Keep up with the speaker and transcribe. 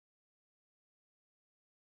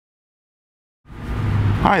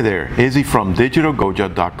Hi there, Izzy from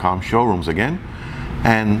digitalgoja.com showrooms again,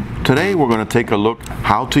 and today we're going to take a look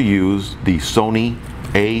how to use the Sony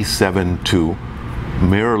a7 II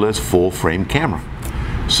mirrorless full frame camera.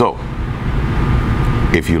 So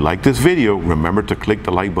if you like this video, remember to click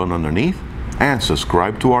the like button underneath and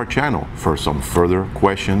subscribe to our channel for some further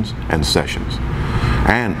questions and sessions.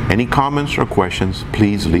 And any comments or questions,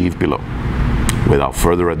 please leave below. Without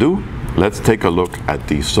further ado, let's take a look at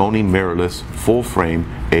the Sony mirrorless full frame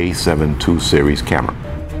a7 II series camera.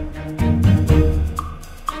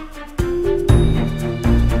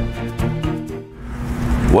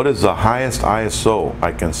 What is the highest ISO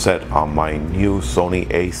I can set on my new Sony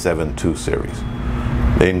a7 II series?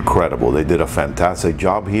 Incredible. They did a fantastic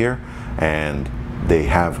job here, and they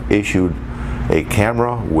have issued a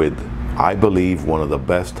camera with, I believe, one of the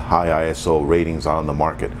best high ISO ratings on the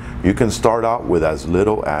market. You can start out with as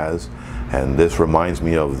little as, and this reminds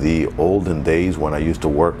me of the olden days when I used to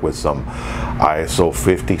work with some ISO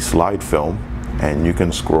 50 slide film, and you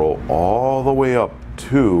can scroll all the way up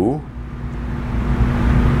to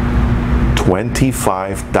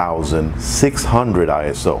 25,600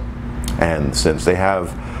 ISO. And since they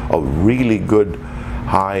have a really good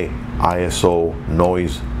high ISO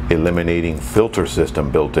noise eliminating filter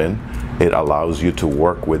system built in, it allows you to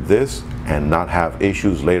work with this and not have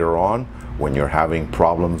issues later on when you're having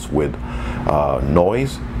problems with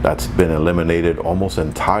noise. That's been eliminated almost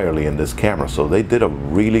entirely in this camera. So they did a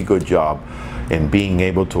really good job in being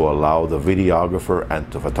able to allow the videographer and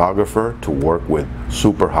the photographer to work with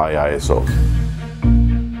super high ISOs.